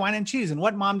offered free wine and cheese. And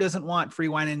what mom doesn't want free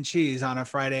wine and cheese on a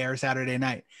Friday or Saturday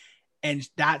night? And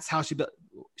that's how she built.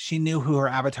 She knew who her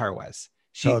avatar was.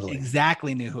 She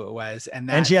exactly knew who it was.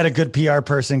 And she had a good PR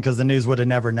person, because the news would have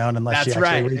never known unless she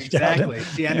actually reached out.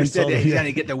 She understood it. She's going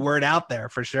to get the word out there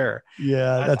for sure.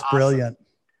 Yeah, that's awesome. Brilliant.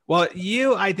 Well,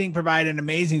 you, I think, provide an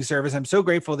amazing service. I'm so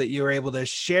grateful that you were able to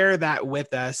share that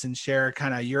with us and share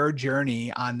kind of your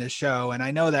journey on this show. And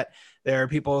I know that there are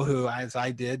people who, as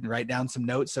I did, write down some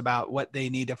notes about what they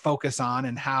need to focus on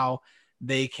and how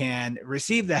they can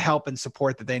receive the help and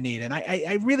support that they need. And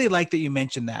I really like that you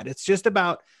mentioned that. It's just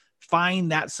about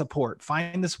find that support,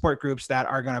 find the support groups that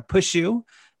are going to push you,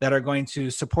 that are going to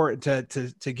support,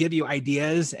 to give you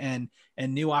ideas and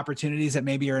new opportunities that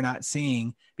maybe you're not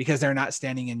seeing because they're not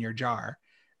standing in your jar.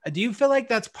 Do you feel like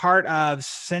that's part of,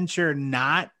 since you're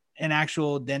not an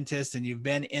actual dentist and you've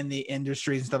been in the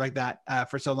industry and stuff like that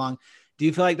for so long, do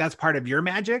you feel like that's part of your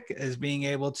magic, is being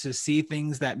able to see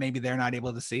things that maybe they're not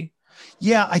able to see?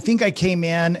 Yeah, I think I came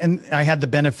in and I had the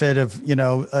benefit of,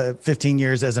 15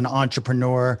 years as an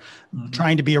entrepreneur,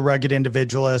 trying to be a rugged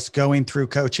individualist, going through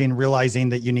coaching, realizing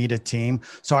that you need a team.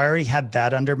 So I already had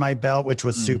that under my belt, which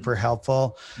was super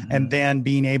helpful. And then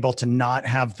being able to not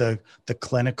have the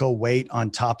clinical weight on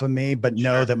top of me, but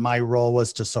know that my role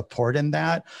was to support in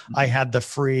that. I had the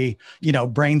free,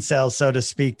 brain cells, so to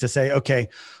speak, to say, okay,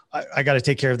 I got to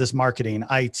take care of this marketing,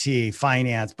 IT,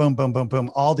 finance, boom, boom, boom,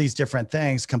 boom, all these different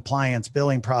things, compliance,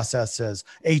 billing processes,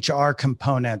 HR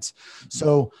components.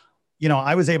 So,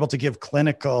 I was able to give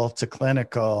clinical to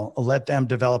clinical, let them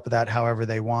develop that however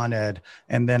they wanted.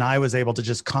 And then I was able to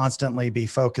just constantly be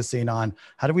focusing on,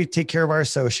 how do we take care of our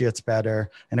associates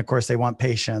better? And of course they want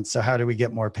patients. So how do we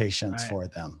get more patients for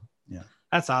them? Yeah.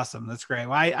 That's awesome. That's great.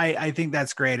 Well, I think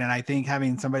that's great. And I think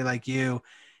having somebody like you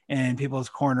in people's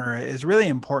corner is really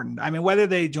important. I mean, whether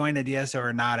they join a DSO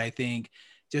or not, I think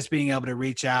just being able to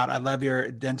reach out. I love your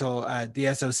dental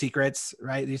DSO secrets,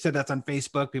 right? You said that's on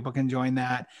Facebook. People can join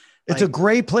that. It's a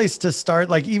great place to start.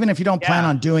 Like, even if you don't plan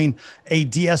on doing a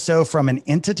DSO from an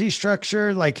entity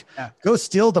structure, like go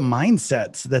steal the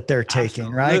mindsets that they're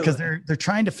taking, right? Because they're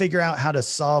trying to figure out how to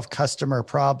solve customer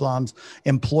problems,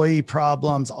 employee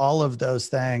problems, all of those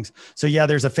things. So yeah,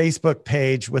 there's a Facebook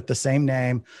page with the same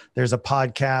name. There's a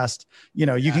podcast, you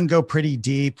know, you can go pretty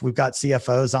deep. We've got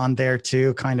CFOs on there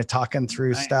too, kind of talking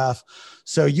through stuff.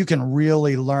 So you can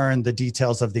really learn the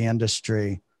details of the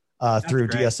industry through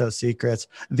DSO Secrets.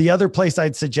 The other place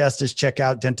I'd suggest is check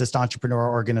out Dentist Entrepreneur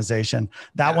Organization.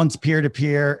 That one's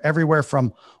peer-to-peer, everywhere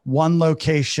from 1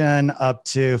 location up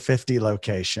to 50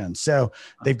 locations. So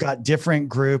they've got different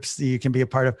groups that you can be a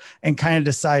part of and kind of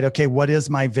decide, okay, what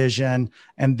is my vision?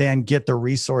 And then get the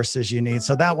resources you need.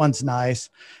 So that one's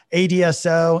nice.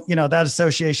 ADSO, you know, that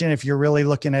association, if you're really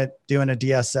looking at doing a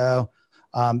DSO,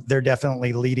 they're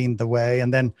definitely leading the way.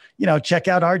 And then, you know, check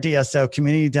out our DSO,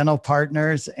 Community Dental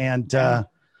Partners, and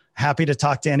happy to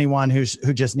talk to anyone who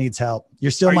just needs help.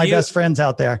 You're still my best friends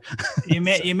out there.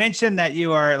 You mentioned that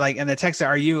you are like in the Texas.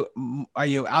 Are you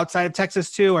outside of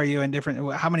Texas too? Are you in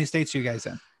different? How many states are you guys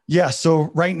in? Yeah.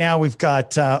 So right now we've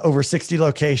got over 60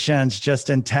 locations just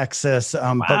in Texas,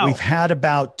 but we've had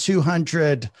about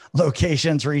 200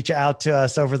 locations reach out to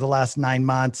us over the last 9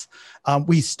 months.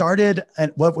 We started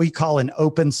at what we call an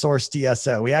open source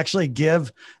DSO. We actually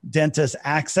give dentists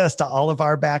access to all of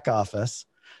our back office.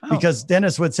 Because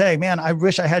dentists would say, man, I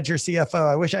wish I had your CFO.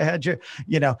 I wish I had your,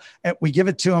 you know, and we give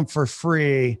it to them for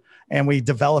free and we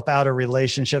develop out a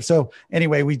relationship. So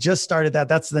anyway, we just started that.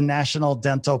 That's the National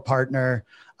Dental Partner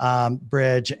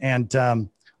Bridge. And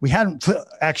we hadn't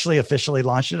actually officially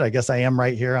launched it. I guess I am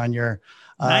right here on your,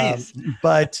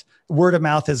 but word of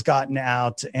mouth has gotten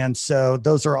out. And so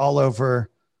those are all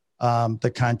over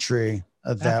the country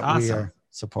that we are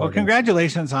supporting. Well,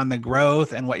 congratulations on the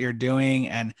growth and what you're doing.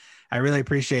 And I really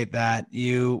appreciate that.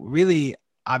 You really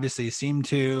obviously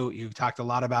you've talked a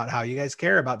lot about how you guys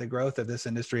care about the growth of this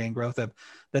industry and growth of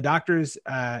the doctors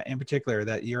in particular,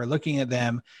 that you're looking at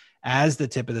them as the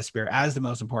tip of the spear, as the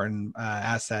most important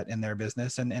asset in their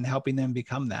business and helping them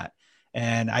become that.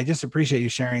 And I just appreciate you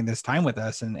sharing this time with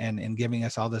us and giving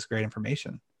us all this great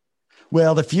information.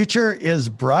 Well, the future is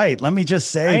bright. Let me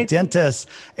just say, dentists,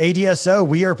 ADSO,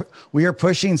 we are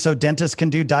pushing so dentists can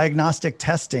do diagnostic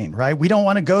testing, right? We don't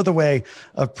want to go the way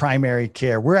of primary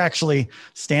care. We're actually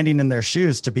standing in their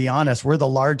shoes, to be honest. We're the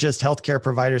largest healthcare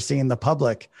provider seeing the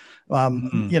public.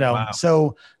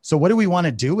 So what do we want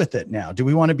to do with it now? Do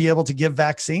we want to be able to give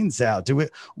vaccines out?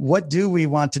 What do we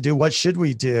want to do? What should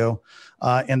we do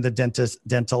in the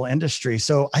dental industry?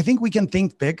 So I think we can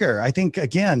think bigger. I think,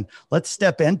 again, let's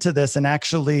step into this and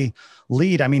actually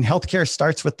lead. I mean, healthcare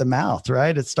starts with the mouth,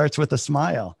 right? It starts with a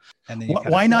smile. And then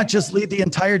why not just lead the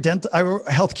entire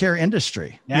healthcare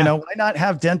industry? Yeah. You know, why not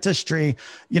have dentistry?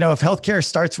 You know, if healthcare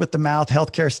starts with the mouth,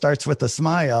 healthcare starts with a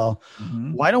smile.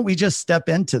 Why don't we just step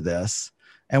into this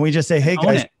and we just say, hey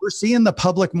guys, we're seeing the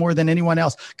public more than anyone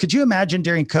else. Could you imagine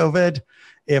during COVID,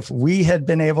 if we had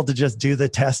been able to just do the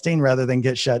testing rather than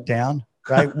get shut down,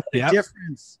 right? What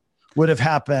difference would have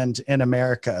happened in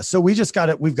America? So we've got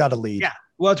to lead. Yeah.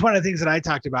 Well, it's one of the things that I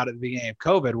talked about at the beginning of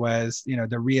COVID was, you know,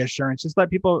 the reassurance, just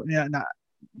let people, you know,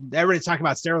 everybody's talking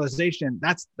about sterilization.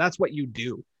 That's what you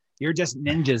do. You're just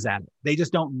ninjas at it. They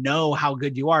just don't know how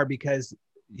good you are because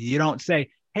you don't say,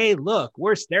 hey, look,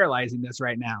 we're sterilizing this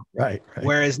right now. Right.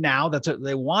 Whereas now that's what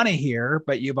they want to hear,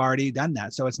 but you've already done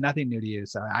that. So it's nothing new to you.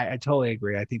 So I totally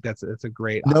agree. I think that's a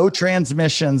great. No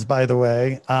transmissions, by the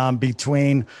way,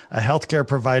 between a healthcare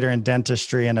provider in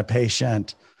dentistry and a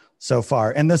patient so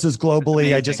far. And this is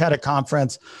globally. I just had a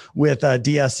conference with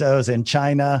DSOs in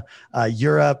China,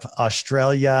 Europe,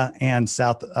 Australia, and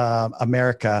South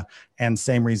America, and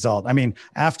same result. I mean,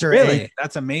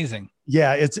 that's amazing.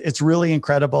 Yeah, it's really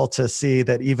incredible to see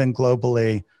that even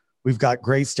globally, we've got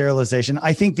great sterilization.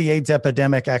 I think the AIDS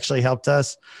epidemic actually helped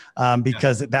us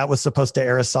because that was supposed to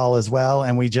aerosol as well.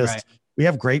 And we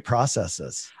have great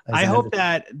processes. I hope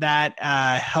that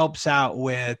helps out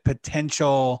with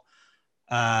potential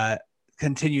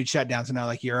continued shutdowns. I know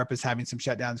like Europe is having some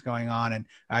shutdowns going on. And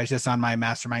I was just on my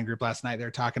mastermind group last night.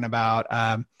 They're talking about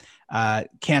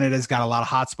Canada's got a lot of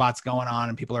hotspots going on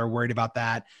and people are worried about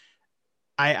that.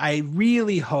 I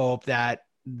really hope that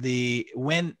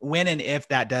when and if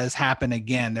that does happen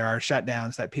again, there are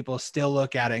shutdowns that people still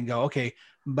look at it and go, okay,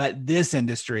 but this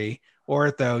industry,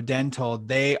 ortho, dental,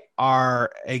 they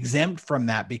are exempt from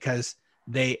that because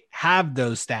they have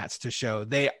those stats to show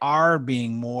they are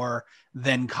being more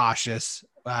than cautious.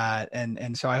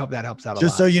 And so I hope that helps out a lot.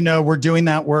 Just so you know, we're doing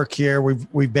that work here.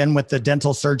 We've been with the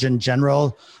dental surgeon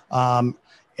general,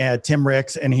 Tim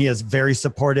Ricks, and he is very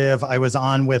supportive. I was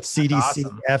on with CDC,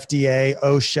 awesome. FDA,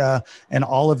 OSHA, and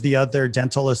all of the other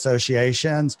dental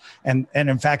associations. And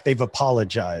in fact, they've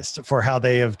apologized for how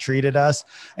they have treated us.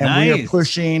 And nice.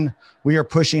 we are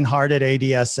pushing hard at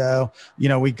ADSO.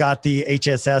 We got the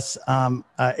HHS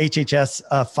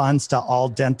funds to all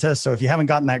dentists. So if you haven't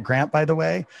gotten that grant, by the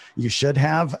way, you should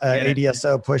have.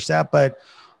 ADSO push that. But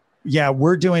yeah,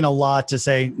 we're doing a lot to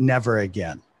say never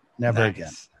again. Never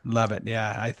again. Love it.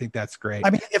 Yeah, I think that's great. I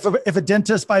mean, if a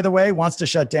dentist, by the way, wants to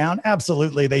shut down,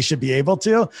 absolutely, they should be able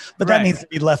to, but that needs to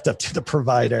be left up to the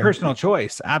provider. It's personal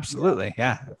choice. Absolutely.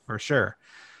 Yeah, for sure.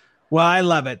 Well, I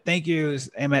love it. Thank you,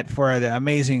 Emmet, for the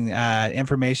amazing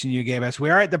information you gave us. We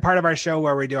are at the part of our show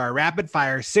where we do our rapid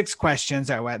fire 6 questions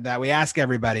that we ask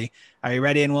everybody. Are you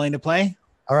ready and willing to play?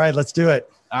 All right, let's do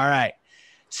it. All right.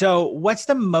 So what's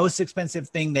the most expensive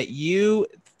thing that you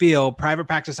feel private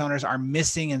practice owners are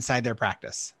missing inside their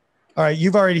practice? All right,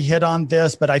 you've already hit on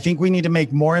this, but I think we need to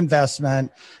make more investment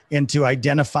into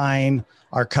identifying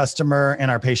our customer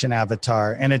and our patient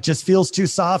avatar. And it just feels too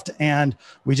soft, and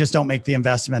we just don't make the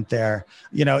investment there.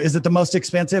 Is it the most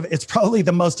expensive? It's probably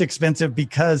the most expensive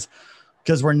because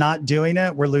we're not doing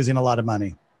it. We're losing a lot of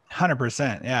money.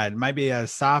 100%. Yeah, it might be a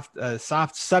soft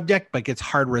subject, but gets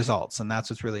hard results. And that's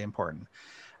what's really important.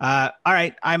 All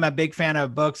right. I'm a big fan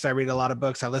of books. I read a lot of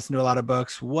books. I listen to a lot of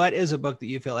books. What is a book that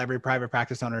you feel every private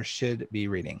practice owner should be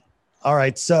reading? All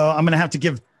right. So I'm going to have to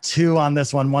give 2 on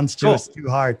this one. One's just too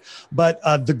hard. But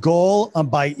The Goal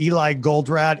by Eli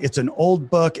Goldratt. It's an old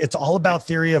book. It's all about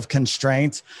theory of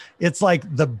constraints. It's like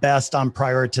the best on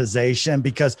prioritization,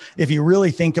 because if you really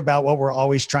think about what we're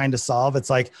always trying to solve, it's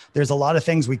like there's a lot of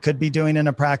things we could be doing in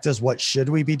a practice. What should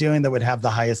we be doing that would have the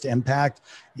highest impact?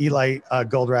 Eli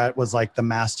Goldratt was like the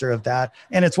master of that.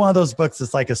 And it's one of those books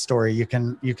that's like a story. You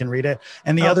can read it.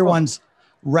 And the other one's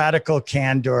Radical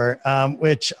Candor,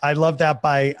 which I love that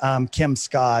by Kim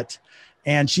Scott.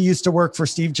 And she used to work for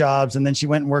Steve Jobs, and then she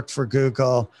went and worked for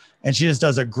Google. And she just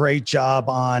does a great job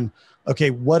on, okay,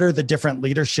 what are the different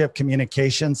leadership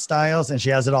communication styles? And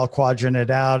she has it all quadranted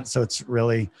out. So it's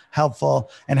really helpful.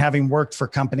 And having worked for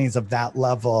companies of that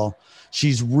level,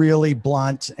 she's really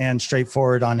blunt and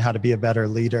straightforward on how to be a better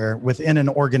leader within an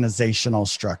organizational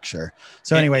structure.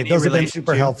 So anyway, those have been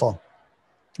super helpful.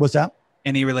 What's that?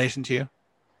 Any relation to you?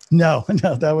 No,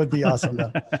 that would be awesome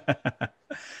though.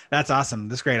 That's awesome.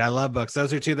 That's great. I love books.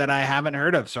 Those are 2 that I haven't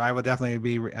heard of. So I will definitely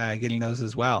be getting those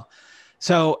as well.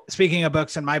 So speaking of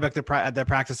books, in my book, the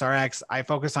Practice RX, I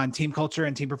focus on team culture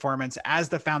and team performance as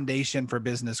the foundation for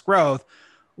business growth.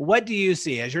 What do you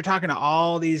see as you're talking to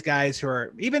all these guys who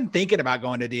are even thinking about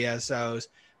going to DSOs?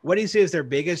 What do you see as their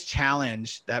biggest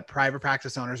challenge that private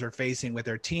practice owners are facing with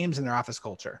their teams and their office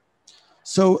culture?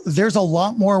 So there's a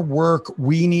lot more work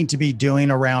we need to be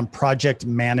doing around project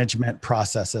management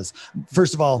processes.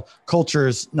 First of all, culture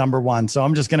is number 1. So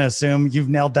I'm just going to assume you've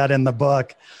nailed that in the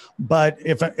book. But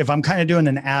if I'm kind of doing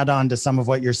an add-on to some of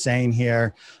what you're saying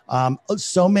here,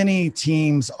 so many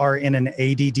teams are in an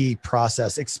ADD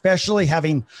process, especially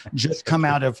having just come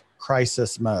out of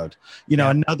crisis mode.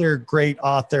 Another great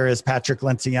author is Patrick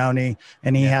Lencioni,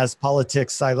 and he has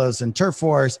Politics, Silos, and Turf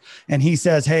Wars. And he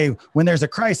says, hey, when there's a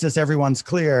crisis, everyone's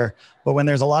clear. But when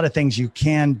there's a lot of things you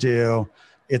can do,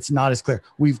 it's not as clear.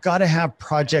 We've got to have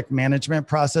project management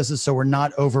processes so we're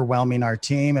not overwhelming our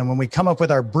team. And when we come up with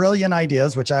our brilliant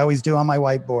ideas, which I always do on my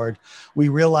whiteboard, we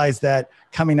realize that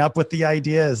coming up with the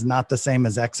idea is not the same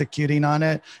as executing on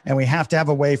it. And we have to have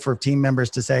a way for team members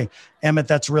to say, Emmet,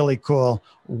 that's really cool.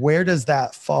 Where does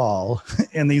that fall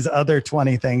in these other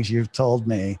 20 things you've told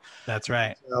me? That's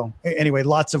right. So anyway,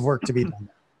 lots of work to be done.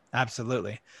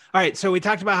 Absolutely. All right. So we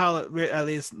talked about how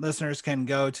these listeners can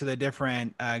go to the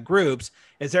different groups.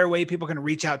 Is there a way people can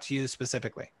reach out to you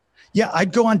specifically? Yeah,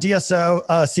 I'd go on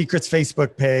DSO Secrets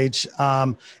Facebook page,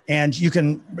 and you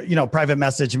can, private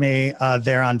message me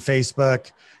there on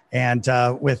Facebook, and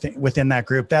within that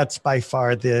group. That's by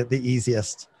far the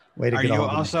easiest way to get. Are you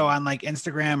also on like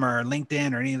Instagram or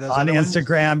LinkedIn or any of those? On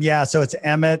Instagram, ones? Yeah. So it's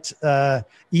Emmet,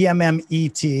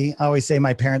 EMMET. I always say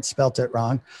my parents spelt it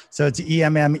wrong, so it's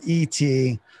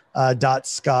EMMET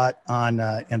 .Scott on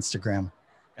Instagram.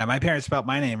 Yeah, my parents spelled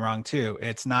my name wrong too.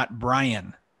 It's not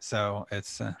Brian, so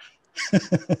it's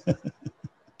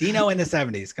Dino in the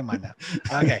 70s. Come on now.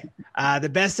 Okay. The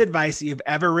best advice you've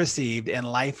ever received in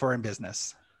life or in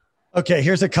business? Okay,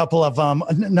 here's a couple of them.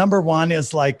 Number 1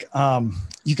 is like,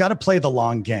 you got to play the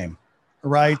long game,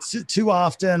 right? Too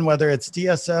often, whether it's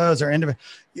DSOs or individual,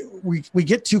 we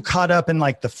get too caught up in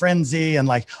like the frenzy and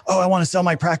like, oh, I want to sell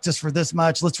my practice for this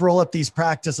much. Let's roll up these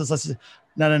practices.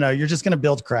 No. You're just going to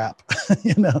build crap,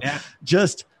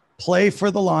 Just play for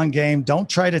the long game. Don't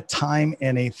try to time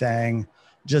anything.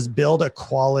 Just build a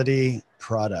quality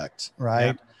product, right?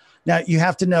 Yeah. Now you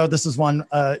have to know, this is one,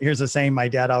 here's a saying my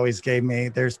dad always gave me: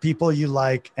 there's people you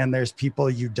like and there's people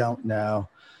you don't know.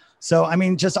 So, I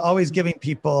mean, just always giving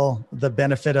people the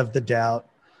benefit of the doubt,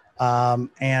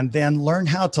 and then learn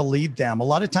how to lead them. A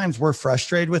lot of times we're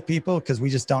frustrated with people because we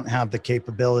just don't have the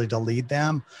capability to lead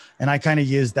them. And I kind of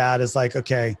use that as like,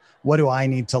 okay, what do I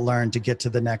need to learn to get to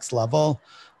the next level?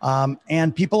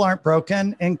 And people aren't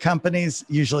broken in companies.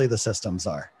 Usually the systems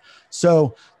are.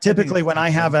 So typically when I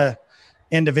have a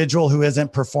individual who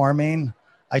isn't performing,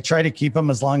 I try to keep them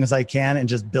as long as I can and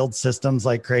just build systems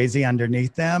like crazy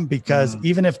underneath them, because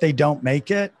even if they don't make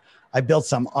it, I built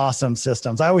some awesome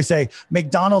systems. I always say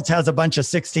McDonald's has a bunch of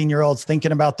 16-year-olds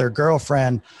thinking about their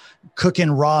girlfriend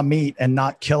cooking raw meat and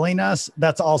not killing us.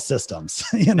 That's all systems.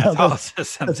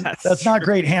 That's not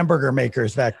great hamburger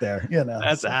makers back there.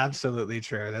 That's absolutely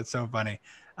true. That's so funny.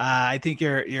 I think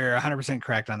you're 100%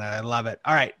 correct on that. I love it.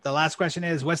 All right. The last question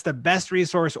is, what's the best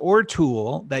resource or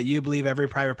tool that you believe every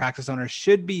private practice owner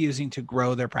should be using to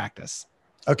grow their practice?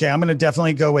 Okay, I'm going to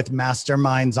definitely go with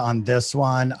masterminds on this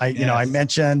one. I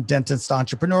mentioned Dentist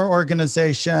Entrepreneur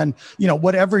Organization,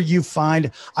 whatever you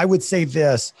find. I would say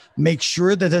this: make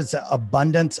sure that it's an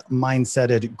abundance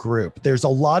mindseted group. There's a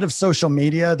lot of social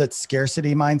media that's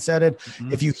scarcity mindseted.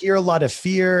 If you hear a lot of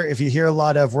fear, if you hear a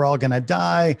lot of we're all going to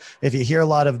die, if you hear a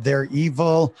lot of they're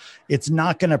evil, it's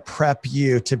not going to prep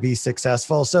you to be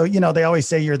successful. So, they always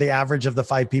say you're the average of the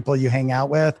 5 people you hang out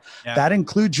with. Yeah. That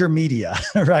includes your media,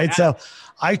 right? Yeah. So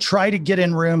I try to get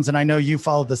in rooms, and I know you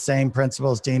follow the same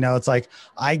principles, Dino. It's like,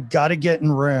 I got to get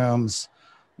in rooms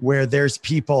where there's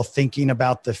people thinking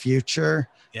about the future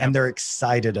and they're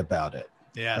excited about it.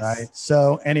 Yes. Right.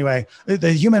 So anyway,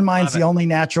 the human mind's the only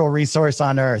natural resource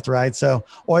on earth, right? So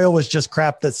oil was just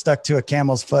crap that stuck to a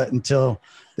camel's foot until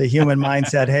the human mind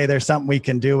said, hey, there's something we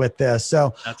can do with this.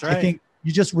 So that's right. I think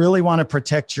you just really want to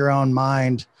protect your own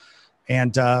mind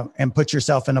and put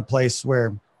yourself in a place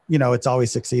where, it's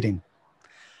always succeeding.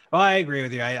 Well, I agree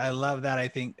with you. I love that. I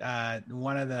think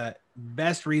one of the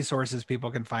best resources people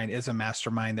can find is a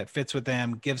mastermind that fits with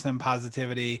them, gives them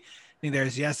positivity. I think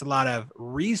there's, a lot of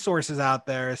resources out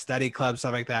there, study clubs,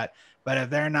 stuff like that. But if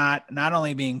they're not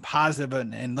only being positive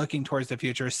and looking towards the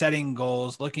future, setting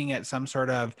goals, looking at some sort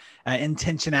of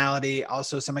intentionality,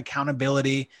 also some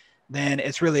accountability, then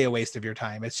it's really a waste of your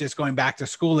time. It's just going back to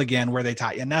school again, where they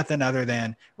taught you nothing other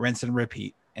than rinse and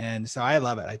repeat. And so I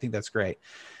love it. I think that's great.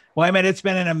 Well, Emmet, it's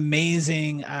been an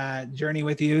amazing journey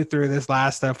with you through this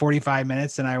last 45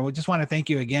 minutes. And I just want to thank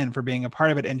you again for being a part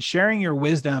of it and sharing your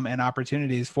wisdom and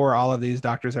opportunities for all of these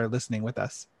doctors that are listening with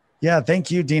us. Yeah.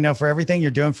 Thank you, Dino, for everything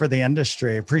you're doing for the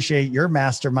industry. Appreciate your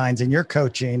masterminds and your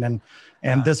coaching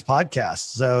and this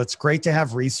podcast. So it's great to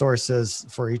have resources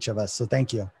for each of us. So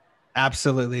thank you.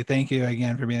 Absolutely. Thank you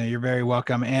again for being there. You're very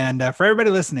welcome. And for everybody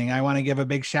listening, I want to give a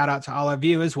big shout out to all of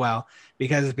you as well,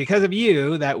 because it's because of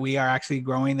you that we are actually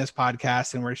growing this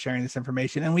podcast and we're sharing this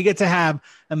information, and we get to have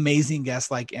amazing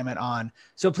guests like Emmet on.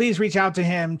 So please reach out to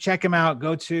him, check him out,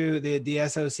 go to the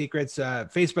DSO Secrets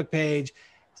Facebook page,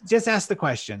 just ask the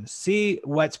question, see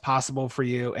what's possible for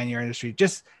you and your industry.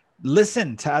 Just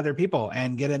listen to other people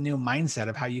and get a new mindset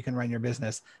of how you can run your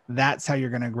business. That's how you're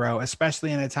going to grow,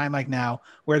 especially in a time like now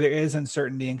where there is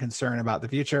uncertainty and concern about the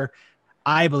future.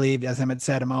 I believe, as Emmet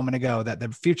said a moment ago, that the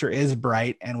future is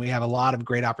bright and we have a lot of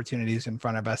great opportunities in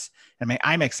front of us. And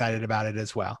I'm excited about it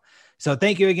as well. So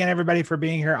thank you again, everybody, for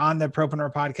being here on the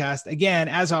Propreneur Podcast. Again,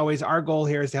 as always, our goal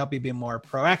here is to help you be more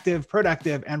proactive,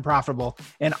 productive, and profitable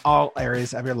in all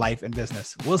areas of your life and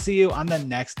business. We'll see you on the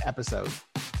next episode.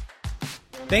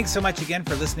 Thanks so much again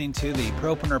for listening to the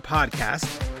Propreneur Podcast.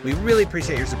 We really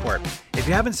appreciate your support. If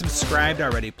you haven't subscribed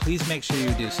already, please make sure you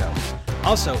do so.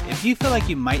 Also, if you feel like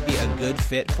you might be a good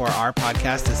fit for our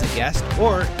podcast as a guest,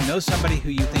 or know somebody who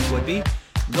you think would be,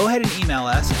 go ahead and email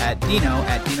us at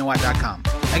dino@dinowatt.com.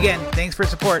 Again, thanks for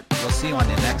support. We'll see you on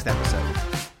the next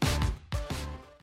episode.